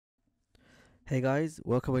Hey guys,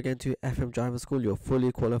 welcome again to FM Driving School, your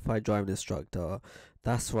fully qualified driving instructor.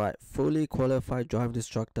 That's right, fully qualified driving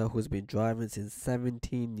instructor who's been driving since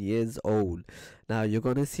 17 years old. Now you're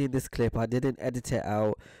gonna see in this clip, I didn't edit it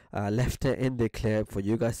out, left it in the clip for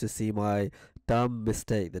you guys to see my dumb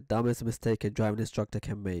mistake, the dumbest mistake a driving instructor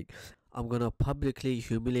can make. I'm gonna publicly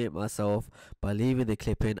humiliate myself by leaving the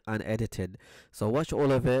clip in unedited. So watch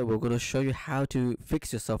all of it. We're gonna show you how to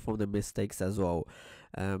fix yourself from the mistakes as well.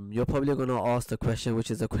 You're probably gonna ask the question,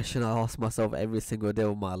 which is a question I ask myself every single day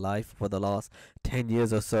of my life for the last 10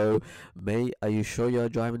 years or so. Mate, are you sure you're a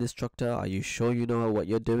driving instructor? Are you sure you know what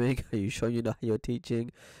you're doing? Are you sure you know how you're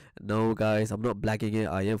teaching? No guys, I'm not blagging it.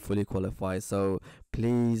 I am fully qualified. So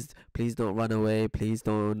please don't run away. Please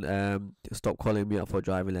don't stop calling me up for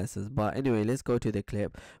driving lessons. But anyway, let's go to the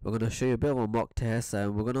clip. We're gonna show you a bit of a mock test,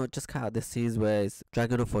 and we're gonna just cut out the scenes where it's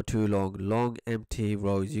dragging on for too long empty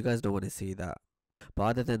roads. You guys don't want to see that. But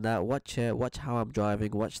other than that, watch it, watch how I'm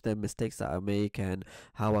driving, watch the mistakes that I make and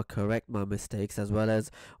how I correct my mistakes, as well as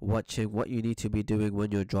watching what you need to be doing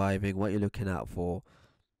when you're driving, what you're looking out for.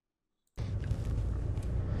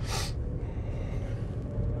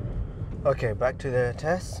 Okay, back to the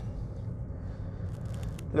test.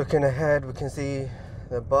 Looking ahead, we can see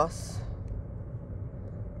the bus.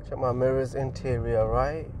 Check my mirrors, interior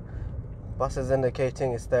right. Bus is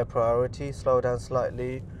indicating it's their priority. Slow down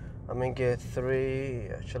slightly. I'm in gear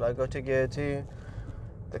 3. Should I go to gear 2?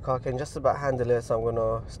 The car can just about handle it, so I'm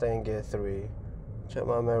gonna stay in gear 3. Check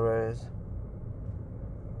my mirrors.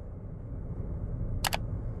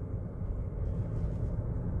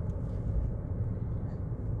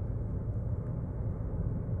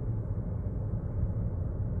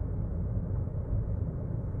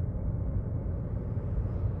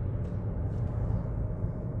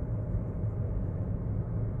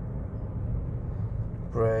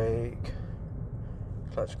 Brake,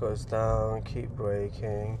 clutch goes down, keep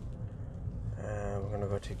braking, and we're going to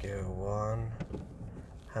go to gear 1,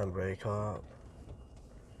 handbrake up.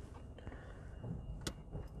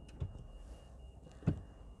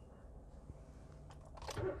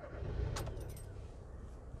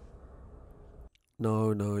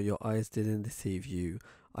 No, your eyes didn't deceive you.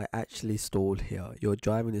 I actually stalled here. You're a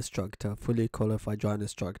driving instructor, fully qualified driving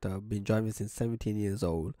instructor, been driving since 17 years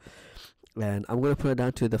old. And I'm gonna put it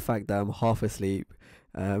down to the fact that I'm half asleep.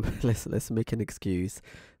 Let's make an excuse.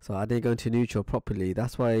 So I didn't go into neutral properly.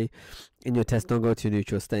 That's why in your test, don't go to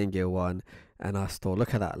neutral, stay in gear 1. And I stall.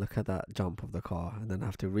 Look at that jump of the car, and then I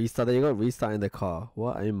have to restart. There you go, restarting the car.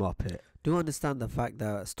 What a muppet. Do understand the fact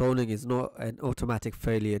that stalling is not an automatic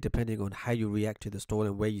failure depending on how you react to the stall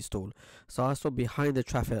and where you stall. So I stalled behind the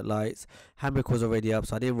traffic lights, handbrake was already up,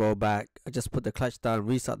 so I didn't roll back. I just put the clutch down,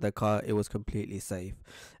 restart the car, it was completely safe.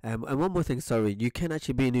 And one more thing, sorry, you can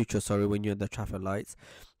actually be neutral, sorry, when you're at the traffic lights.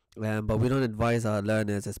 But we don't advise our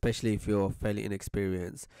learners, especially if you're fairly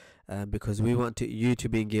inexperienced, because we want you to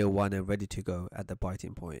be in gear 1 and ready to go at the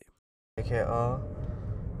biting point. Okay,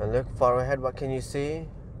 and look far ahead, what can you see?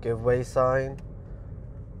 Give way sign.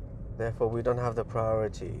 Therefore, we don't have the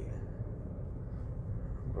priority.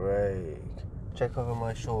 Brake. Check over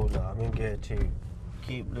my shoulder. I'm in gear 2.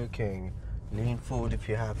 Keep looking. Lean forward if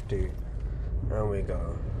you have to. And we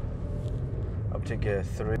go. Up to gear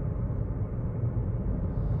 3.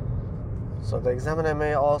 So the examiner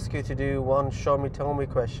may ask you to do one show me, tell me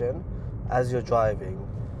question as you're driving.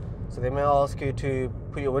 So they may ask you to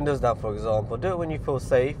put your windows down, for example. Do it when you feel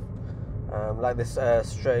safe. Like this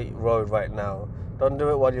straight road right now. Don't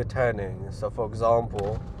do it while you're turning. So for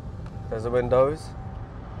example, there's the windows.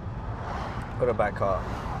 Put it back up.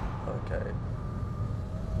 Okay.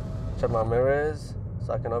 Check my mirrors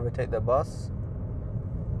so I can overtake the bus.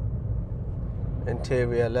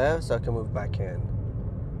 Interior left so I can move back in.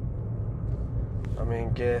 I'm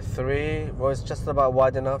in gear 3. Road's just about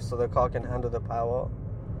wide enough so the car can handle the power.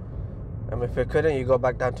 And if it couldn't, you go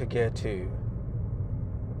back down to gear 2.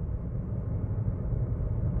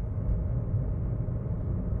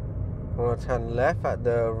 I'm going to turn left at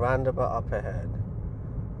the roundabout up ahead.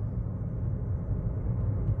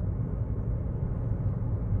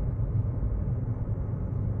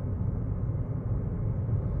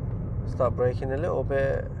 Start braking a little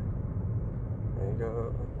bit. There you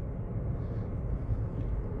go.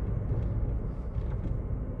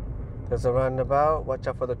 There's a roundabout. Watch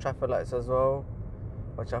out for the traffic lights as well.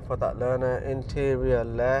 Watch out for that learner. Interior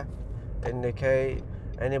left. Indicate.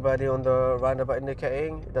 Anybody on the roundabout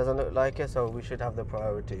indicating? It doesn't look like it, so we should have the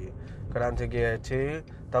priority. Go down to gear 2.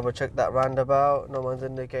 Double check that roundabout. No one's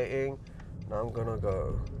indicating. Now I'm gonna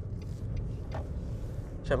go.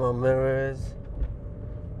 Check my mirrors.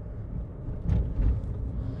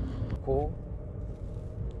 Cool.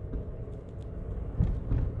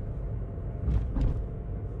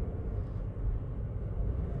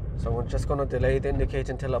 So we're just going to delay the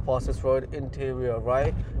indicator until I pass this road. Interior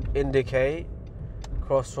right, indicate,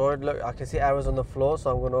 cross road. Look, I can see arrows on the floor,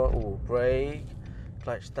 so I'm going to brake,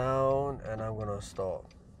 clutch down, and I'm going to stop.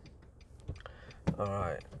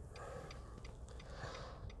 Alright.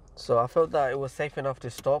 So I felt that it was safe enough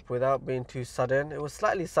to stop without being too sudden. It was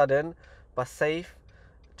slightly sudden, but safe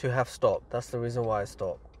to have stopped. That's the reason why I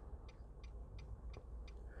stopped.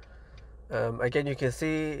 Again, you can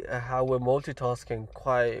see how we're multitasking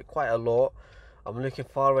quite a lot. I'm looking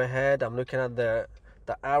far ahead. I'm looking at the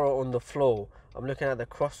arrow on the floor. I'm looking at the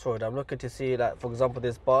crossroad. I'm looking to see, like, for example,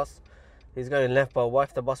 this bus, he's going left, but what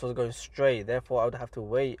if the bus was going straight? Therefore, I would have to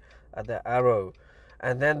wait at the arrow.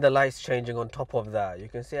 And then the lights changing on top of that. You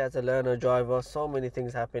can see, as a learner driver, so many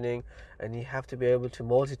things happening, and you have to be able to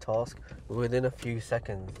multitask within a few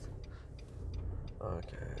seconds.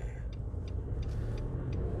 Okay.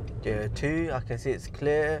 Gear 2, I can see it's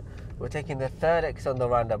clear. We're taking the third exit on the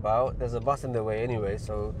roundabout. There's a bus in the way anyway,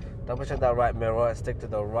 so double check that right mirror and stick to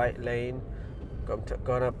the right lane.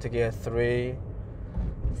 Going up to gear 3.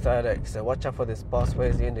 Third exit. Watch out for this bus.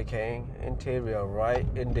 Where's he indicating? Interior right,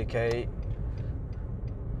 indicate.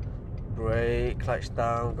 Brake, clutch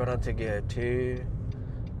down, go down to gear 2.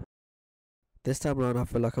 This time around I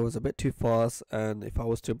feel like I was a bit too fast, and if I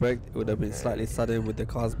was to brake it would have been slightly sudden with the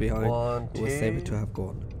cars behind. 1, 2. It was safer to have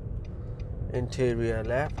gone. Interior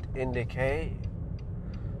left, indicate.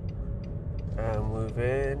 And move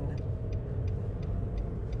in.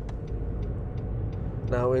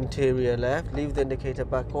 Now interior left, leave the indicator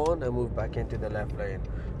back on and move back into the left lane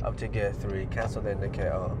up to gear 3, cancel the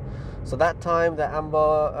indicator. So that time the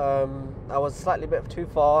amber, I was slightly bit too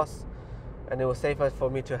fast and it was safer for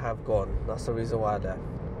me to have gone. That's the reason why I left.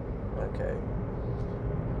 Okay.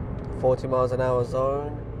 40 miles an hour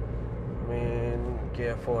zone. I'm in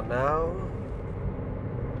gear 4 now.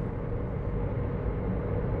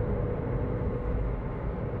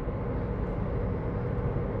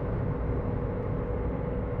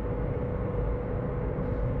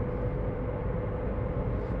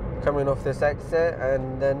 Coming off this exit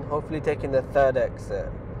and then hopefully taking the third exit.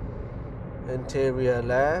 Interior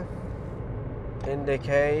left,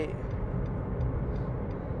 indicate.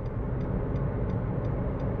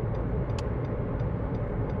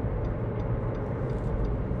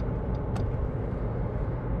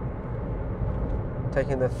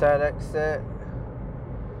 Taking the third exit.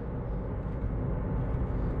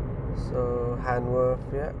 So Hanworth,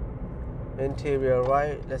 yeah. Interior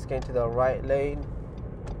right, let's get into the right lane.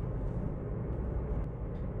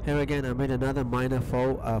 Here again I made another minor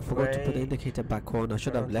fault. I forgot to put the indicator back on. I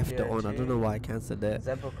should have left it on. I don't know why I cancelled it.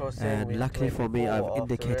 And luckily for me I've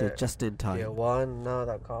indicated just in time. Gear 1, now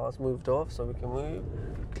that car's moved off so we can move.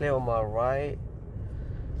 Clear on my right.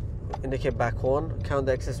 Indicate back on. Count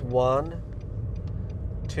the exits. 1,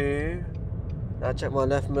 2. Now check my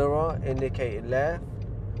left mirror. Indicate left.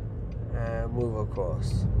 And move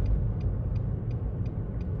across.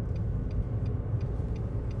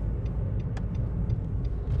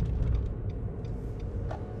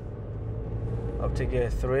 Up to gear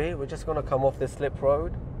 3. We're just going to come off this slip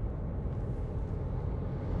road.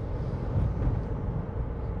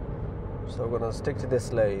 So we're going to stick to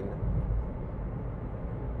this lane.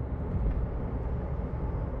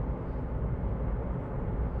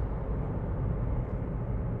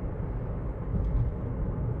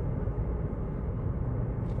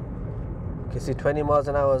 You can see 20 miles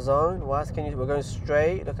an hour zone. We're going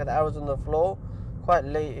straight. Look at the arrows on the floor. Quite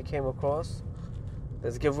late it came across.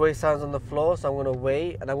 There's giveaway signs on the floor, so I'm going to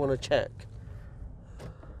wait and I'm going to check.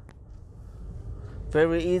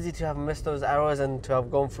 Very easy to have missed those arrows and to have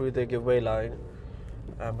gone through the giveaway line.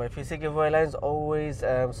 But if you see giveaway lines, always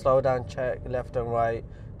slow down, check left and right,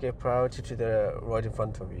 give priority to the road in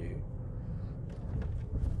front of you.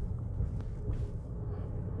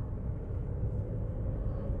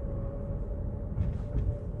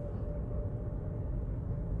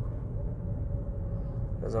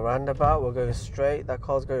 There's a roundabout, we're going straight, that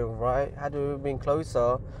car's going right. Had we been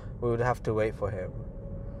closer, we would have to wait for him.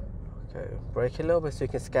 Okay, brake a little bit so you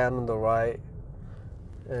can scan on the right.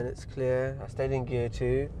 And it's clear. I stayed in gear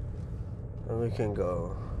 2. And we can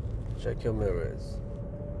go. Check your mirrors.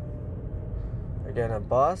 Again, a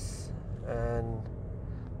bus. And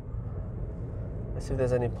let's see if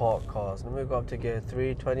there's any parked cars. Let me go up to gear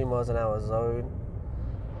 3, 20 miles an hour zone.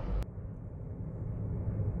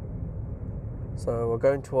 So we're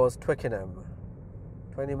going towards Twickenham,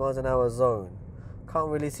 20 miles an hour zone. Can't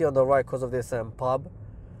really see on the right because of this pub.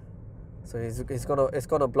 So it's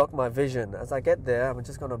gonna block my vision. As I get there, I'm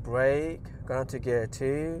just gonna brake, go down to gear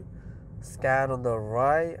 2, scan on the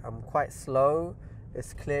right. I'm quite slow.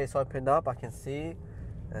 It's clear, it's opened up, I can see.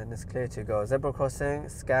 and it's clear to go. Zebra crossing,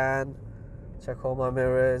 scan, check all my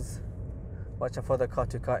mirrors, watch out for the car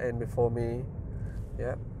to cut in before me.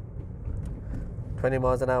 Yep. 20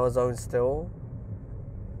 miles an hour zone still.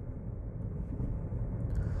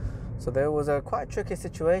 So there was a quite tricky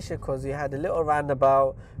situation because you had a little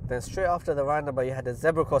roundabout, then straight after the roundabout you had a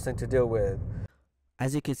zebra crossing to deal with.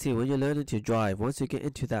 As you can see, when you're learning to drive, once you get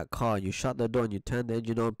into that car, you shut the door and you turn the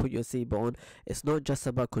engine on, put your seatbelt on. It's not just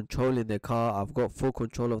about controlling the car. I've got full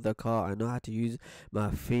control of the car. I know how to use my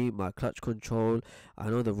feet, my clutch control. I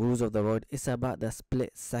know the rules of the road. It's about the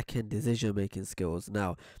split-second decision-making skills.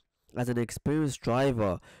 Now, as an experienced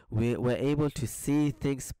driver, we're able to see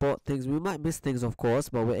things, spot things. We might miss things, of course,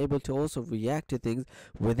 but we're able to also react to things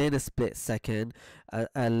within a split second.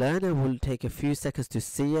 A learner will take a few seconds to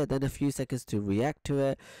see it, then a few seconds to react to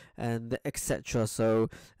it, and etc. So,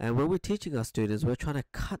 and when we're teaching our students, we're trying to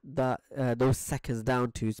cut those seconds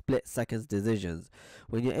down to split seconds decisions.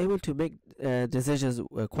 When you're able to make decisions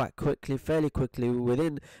quite quickly, fairly quickly,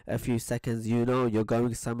 within a few seconds, you know you're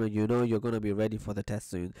going somewhere, you know you're going to be ready for the test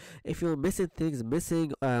soon. If you're missing things,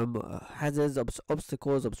 missing hazards,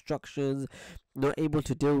 obstacles, obstructions, not able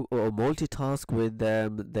to do or multitask with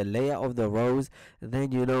the layout of the roads,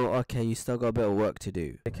 then you know, okay, you still got a bit of work to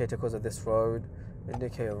do. Indicator because of this road,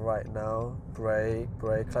 indicator right now, brake,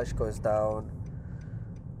 clutch goes down,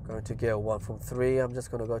 going to gear 1 from 3. I'm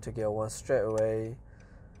just going to go to gear 1 straight away.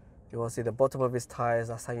 You want to see the bottom of his tires,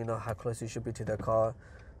 that's how you know how close you should be to the car.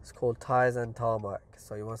 It's called tires and tarmac.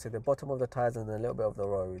 So you want to see the bottom of the tires and a little bit of the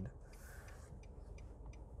road.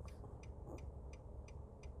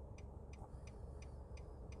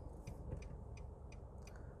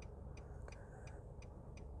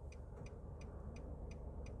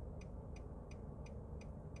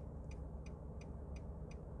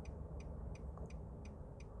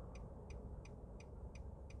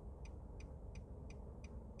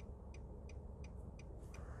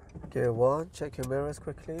 Gear 1, check your mirrors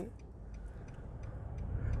quickly.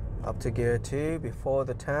 Up to gear 2 before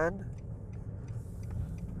the turn.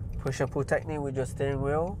 Push and pull technique with your steering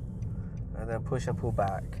wheel, and then push and pull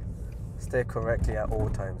back. Steer correctly at all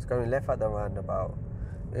times. Going left at the roundabout.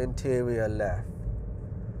 Interior left.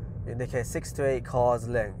 Indicate 6 to 8 cars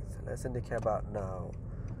length. Let's indicate about now.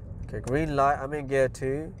 Okay, green light, I'm in gear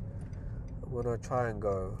 2. I'm gonna try and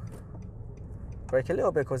go. Brake a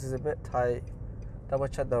little bit because it's a bit tight. Double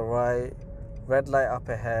check the right, red light up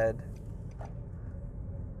ahead,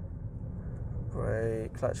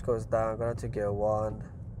 brake, clutch goes down, going to gear 1,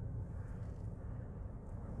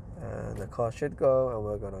 and the car should go, and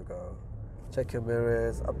we're gonna go. Check your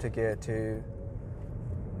mirrors, up to gear 2,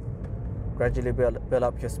 gradually build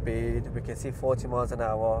up your speed. We can see 40 miles an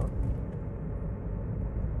hour.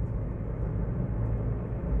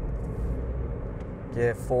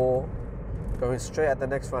 Gear 4, going straight at the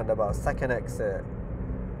next roundabout, second exit.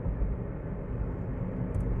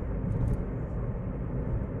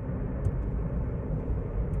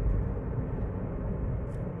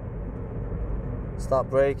 Start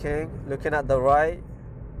braking, looking at the right,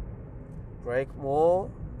 brake more,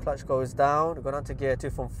 clutch goes down, going on to gear 2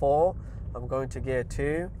 from 4, I'm going to gear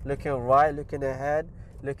 2, looking right, looking ahead,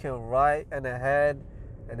 looking right and ahead,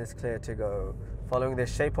 and it's clear to go. Following the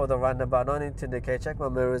shape of the roundabout, not need to indicate, check my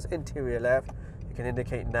mirrors, interior left, you can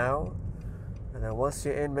indicate now, and then once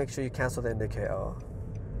you're in, make sure you cancel the indicator.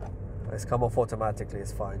 It's come off automatically,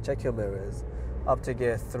 it's fine. Check your mirrors, up to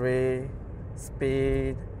gear 3,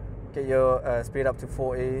 speed, get your speed up to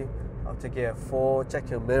 40, up to gear 4, check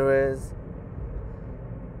your mirrors,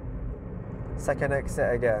 second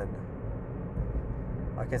exit again.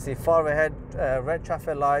 I can see far ahead red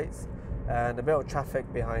traffic lights and a bit of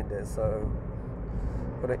traffic behind it, so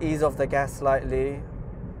I'm going to ease off the gas slightly,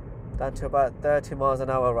 down to about 30 miles an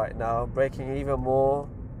hour right now, braking even more,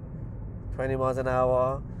 20 miles an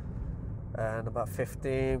hour, and about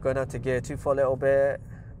 15, going down to gear 2 for a little bit.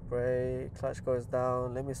 Brake, clutch goes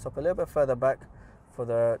down. Let me stop a little bit further back for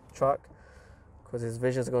the truck because his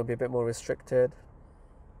vision is going to be a bit more restricted.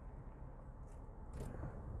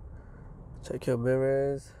 Check your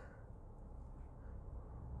mirrors.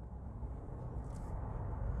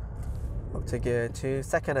 Up to gear 2,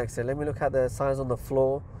 second exit. Let me look at the signs on the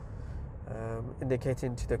floor,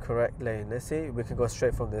 indicating to the correct lane. Let's see, we can go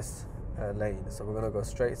straight from this lane. So we're going to go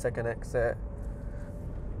straight, second exit.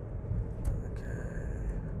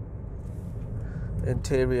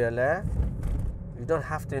 Interior left. You don't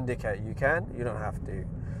have to indicate. You can, you don't have to.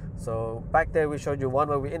 So back there we showed you one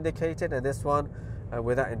where we indicated, and this one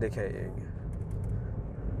without indicating.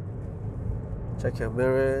 Check your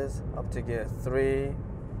mirrors, up to gear 3.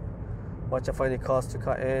 Watch out for any cars to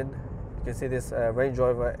cut in. You can see this Range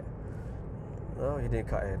Rover No, he didn't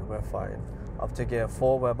cut in. We're fine. Up to gear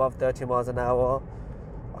 4, we're above 30 miles an hour.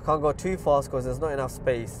 I can't go too fast because there's not enough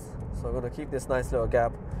space. So I'm going to keep this nice little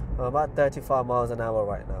gap. I'm about 35 miles an hour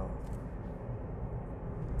right now.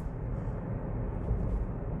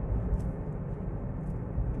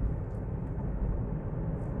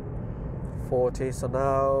 So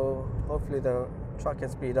now hopefully the truck can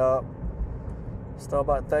speed up. Still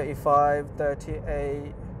about 35,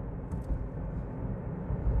 38.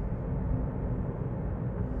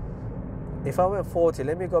 If I went 40,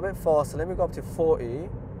 let me go a bit faster. Let me go up to 40. And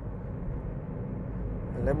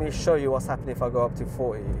let me show you what's happening if I go up to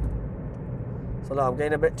 40. So now I'm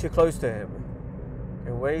getting a bit too close to him.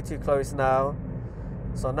 Getting way too close now.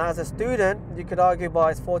 So now as a student, you could argue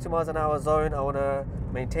by its 40 miles an hour zone, I want to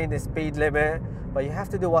maintain the speed limit, but you have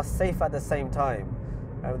to do what's safe at the same time.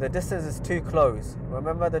 The distance is too close.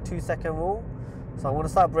 Remember the 2-second rule? So I'm going to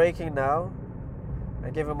start braking now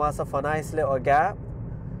and giving myself a nice little gap.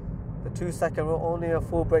 The 2-second rule, only a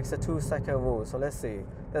fool breaks the 2-second rule. So let's see.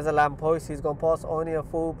 There's a lamppost, he's gone past, only a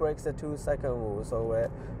fool breaks the 2-second rule. So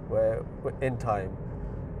we're in time.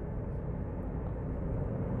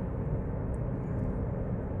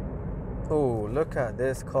 Oh, look at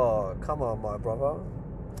this car. Come on, my brother.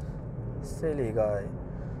 Silly guy.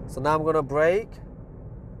 So now I'm going to brake.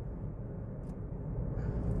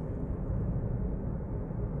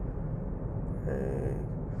 Okay.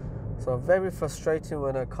 So very frustrating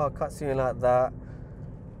when a car cuts you in like that.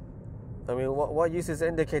 I mean, what use is the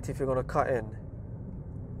indicator if you're going to cut in?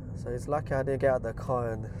 So it's lucky I didn't get out of the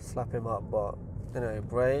car and slap him up. But anyway,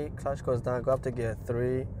 brake, clutch goes down, go up to gear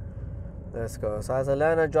 3. Let's go. So as a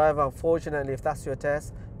learner driver, unfortunately, if that's your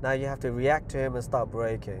test, now you have to react to him and start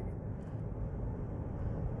braking.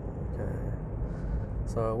 Okay.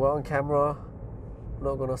 So we're on camera. I'm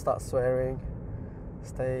not going to start swearing.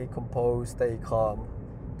 Stay composed, stay calm.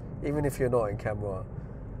 Even if you're not in camera.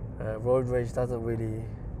 Road rage doesn't really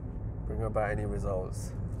bring about any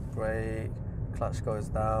results. Brake, clutch goes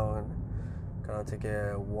down, go down to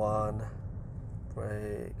gear 1,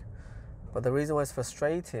 brake. But the reason why it's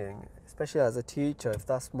frustrating, especially as a teacher, if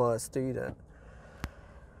that's my student,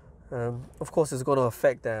 of course it's going to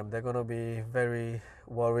affect them. They're going to be very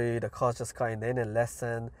worried. The car's just cutting in a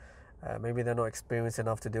lesson. Maybe they're not experienced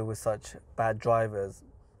enough to deal with such bad drivers.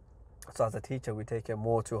 So as a teacher, we take it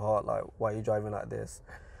more to heart, like, why are you driving like this?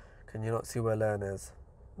 Can you not see we're learners?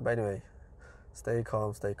 But anyway, stay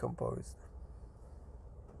calm, stay composed.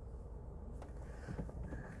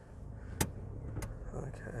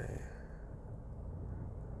 Okay.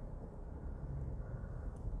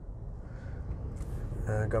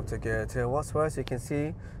 Go up to gear 2. And what's worse, you can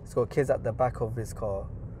see it's got kids at the back of his car.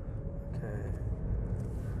 Okay.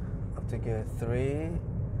 Up to gear 3.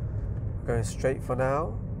 Going straight for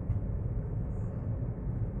now.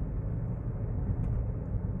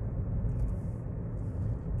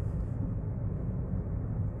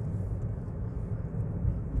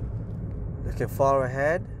 Looking far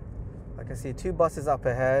ahead. I can see 2 buses up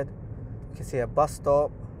ahead. You can see a bus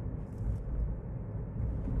stop.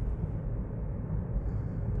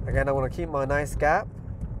 Again, I want to keep my nice gap.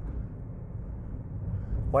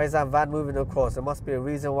 Why is that van moving across? There must be a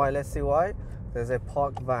reason why. Let's see why. There's a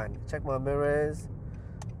parked van. Check my mirrors.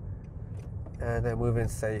 And they're moving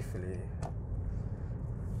safely.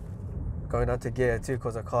 Going down to gear 2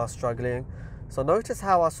 because the car's struggling. So notice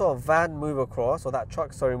how I saw a van move across, or that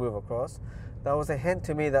truck, sorry, move across. That was a hint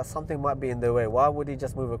to me that something might be in the way. Why would he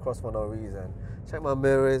just move across for no reason? Check my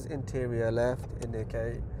mirrors, interior left,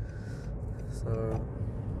 indicate. So,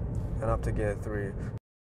 and up to gear 3.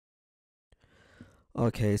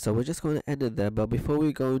 Okay, so we're just going to end it there, but before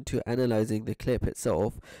we go into analyzing the clip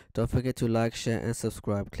itself, don't forget to like, share and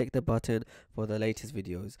subscribe. Click the button for the latest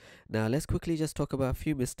videos. Now let's quickly just talk about a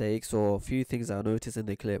few mistakes or a few things I noticed in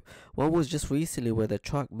the clip. One was just recently where the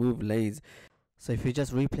truck moved lanes. So if you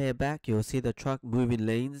just replay it back, you'll see the truck moving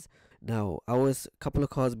lanes. Now I was a couple of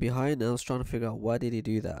cars behind and I was trying to figure out why did he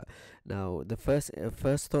do that. Now the first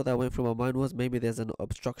thought that went through my mind was maybe there's an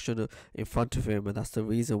obstruction in front of him and that's the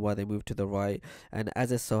reason why they moved to the right. And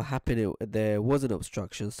as it so happened, there was an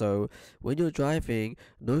obstruction. So when you're driving,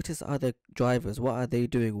 notice other drivers. What are they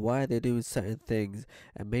doing? Why are they doing certain things?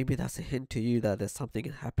 And maybe that's a hint to you that there's something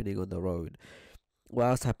happening on the road. What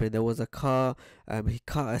else happened? There was a car, he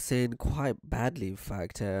cut us in quite badly, in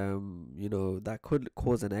fact. You know, that could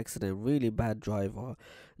cause an accident. Really bad driver.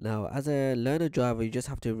 Now as a learner driver, you just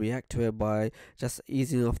have to react to it by just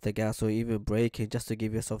easing off the gas or even braking, just to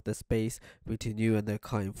give yourself the space between you and the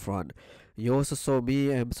car in front. You also saw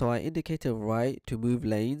me, so I indicated right to move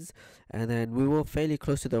lanes, and then we were fairly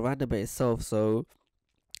close to the roundabout itself, so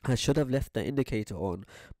I should have left the indicator on,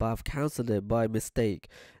 but I've cancelled it by mistake.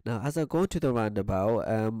 Now, as I go into the roundabout,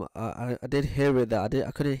 I did hear it that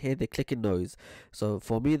I couldn't hear the clicking noise. So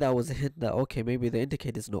for me, that was a hint that okay, maybe the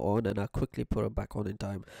indicator's not on, and I quickly put it back on in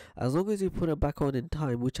time. As long as you put it back on in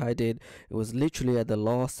time, which I did, it was literally at the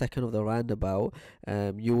last second of the roundabout.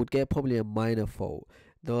 You would get probably a minor fault.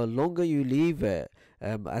 The longer you leave it,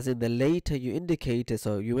 as in the later you indicate it,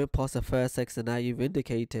 so you went past the first section, now you've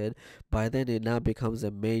indicated, by then it now becomes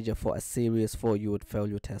a major fault, a serious fault. You would fail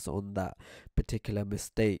your test on that particular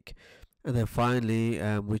mistake. And then finally,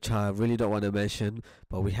 which I really don't want to mention,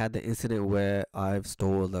 but we had the incident where I've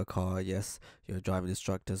stole the car. Yes, your driving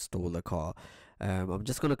instructor stole the car. I'm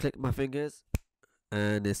just gonna click my fingers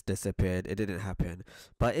and it's disappeared. It didn't happen.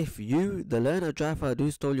 But if you, the learner driver, do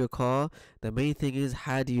stole your car, the main thing is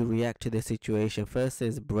how do you react to the situation. First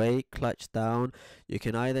is brake, clutch down. You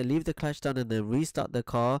can either leave the clutch down and then restart the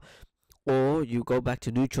car, or you go back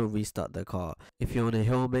to neutral and restart the car. If you're on a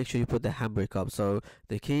hill, make sure you put the handbrake up. So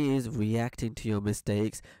the key is reacting to your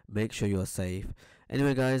mistakes. Make sure you're safe.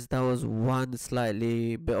 Anyway guys, that was one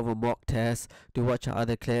slightly bit of a mock test. Do watch our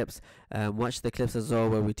other clips. Watch the clips as well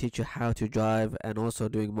where we teach you how to drive and also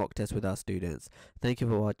doing mock tests with our students. Thank you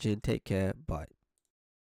for watching. Take care. Bye.